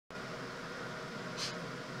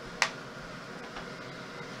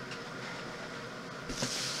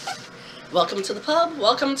Welcome to the pub,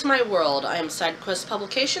 welcome to my world. I am SideQuest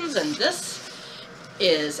Publications, and this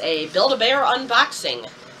is a Build-A-Bear unboxing.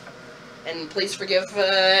 And please forgive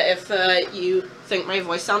if you think my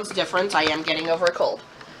voice sounds different. I am getting over a cold.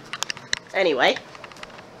 Anyway,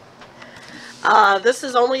 this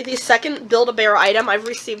is only the second Build-A-Bear item I've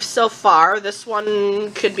received so far. This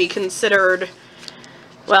one could be considered,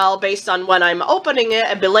 well, based on when I'm opening it,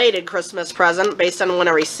 a belated Christmas present. Based on when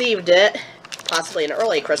I received it, possibly an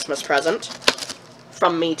early Christmas present.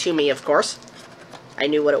 From me to me, of course. I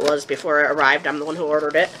knew what it was before it arrived. I'm the one who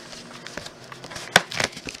ordered it.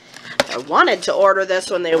 I wanted to order this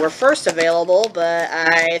when they were first available, but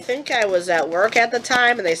I think I was at work at the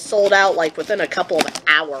time, and they sold out, like, within a couple of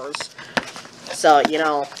hours. So, you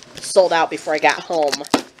know, sold out before I got home,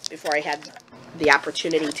 before I had the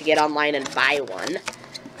opportunity to get online and buy one.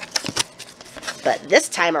 But this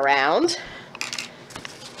time around,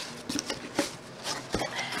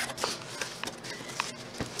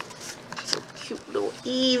 so cute little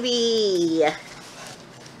Eevee.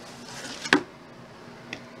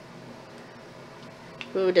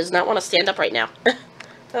 Who does not want to stand up right now?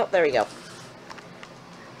 Oh, there we go.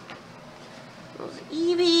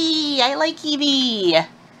 Eevee! I like Eevee!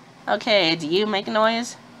 Okay, do you make a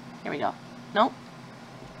noise? Here we go. Nope.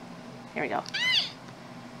 Here we go.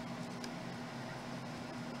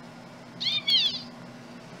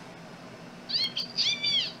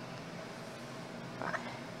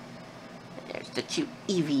 There's the cute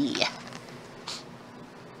Eevee.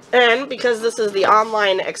 And because this is the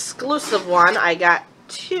online exclusive one, I got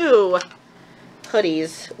 2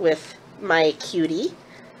 hoodies with my cutie.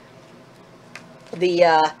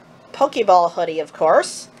 The Pokeball hoodie, of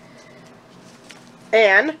course.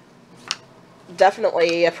 And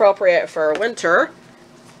definitely appropriate for winter.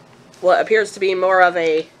 What appears to be more of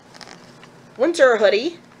a winter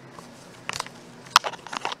hoodie.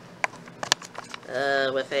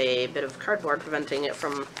 With a bit of cardboard preventing it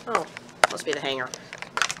from... Oh, must be the hanger.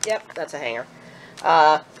 Yep, that's a hanger.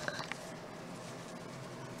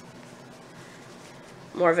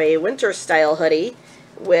 More of a winter style hoodie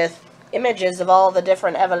with images of all the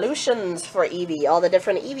different evolutions for Eevee, all the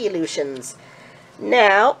different Eeveelutions.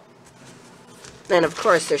 Now, and of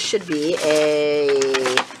course there should be a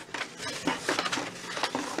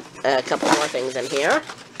couple more things in here.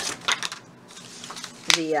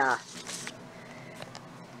 The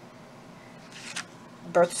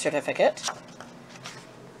birth certificate.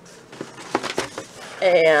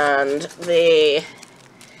 And the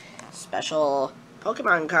special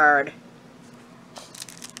Pokemon card.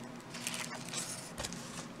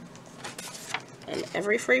 And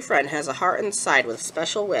every free friend has a heart inside with a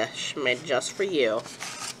special wish made just for you.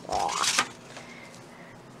 Aww.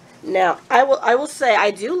 Now, I will say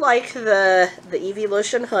I do like the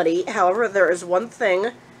Eeveelution hoodie. However, there is one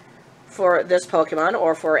thing for this Pokemon,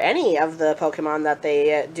 or for any of the Pokemon that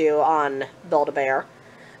they do on Build-A-Bear,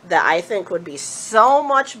 that I think would be so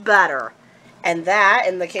much better. And that,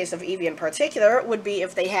 in the case of Eevee in particular, would be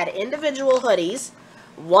if they had individual hoodies,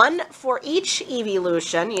 one for each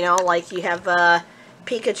Eeveelution. You know, like you have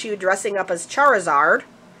Pikachu dressing up as Charizard,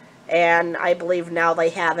 and I believe now they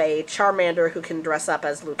have a Charmander who can dress up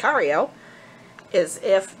as Lucario, is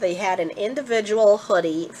if they had an individual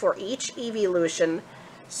hoodie for each Eeveelution,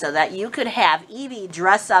 so that you could have Eevee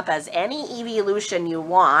dress up as any Eeveelution you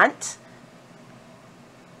want.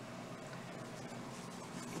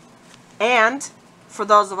 And for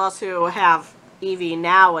those of us who have Eevee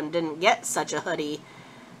now and didn't get such a hoodie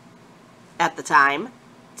at the time,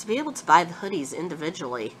 to be able to buy the hoodies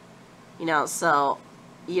individually. You know, so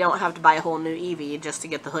you don't have to buy a whole new Eevee just to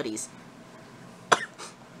get the hoodies.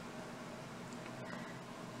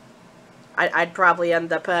 I'd probably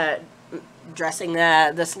end up dressing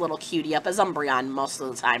this little cutie up as Umbreon most of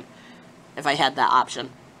the time, if I had that option.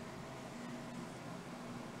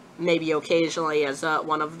 Maybe occasionally as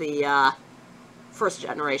one of the first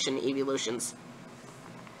generation Eeveelutions.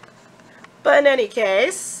 But in any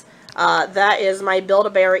case, that is my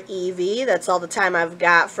Build-A-Bear Eevee. That's all the time I've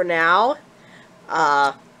got for now.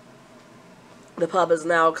 The pub is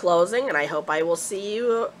now closing, and I hope I will see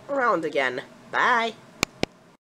you around again. Bye!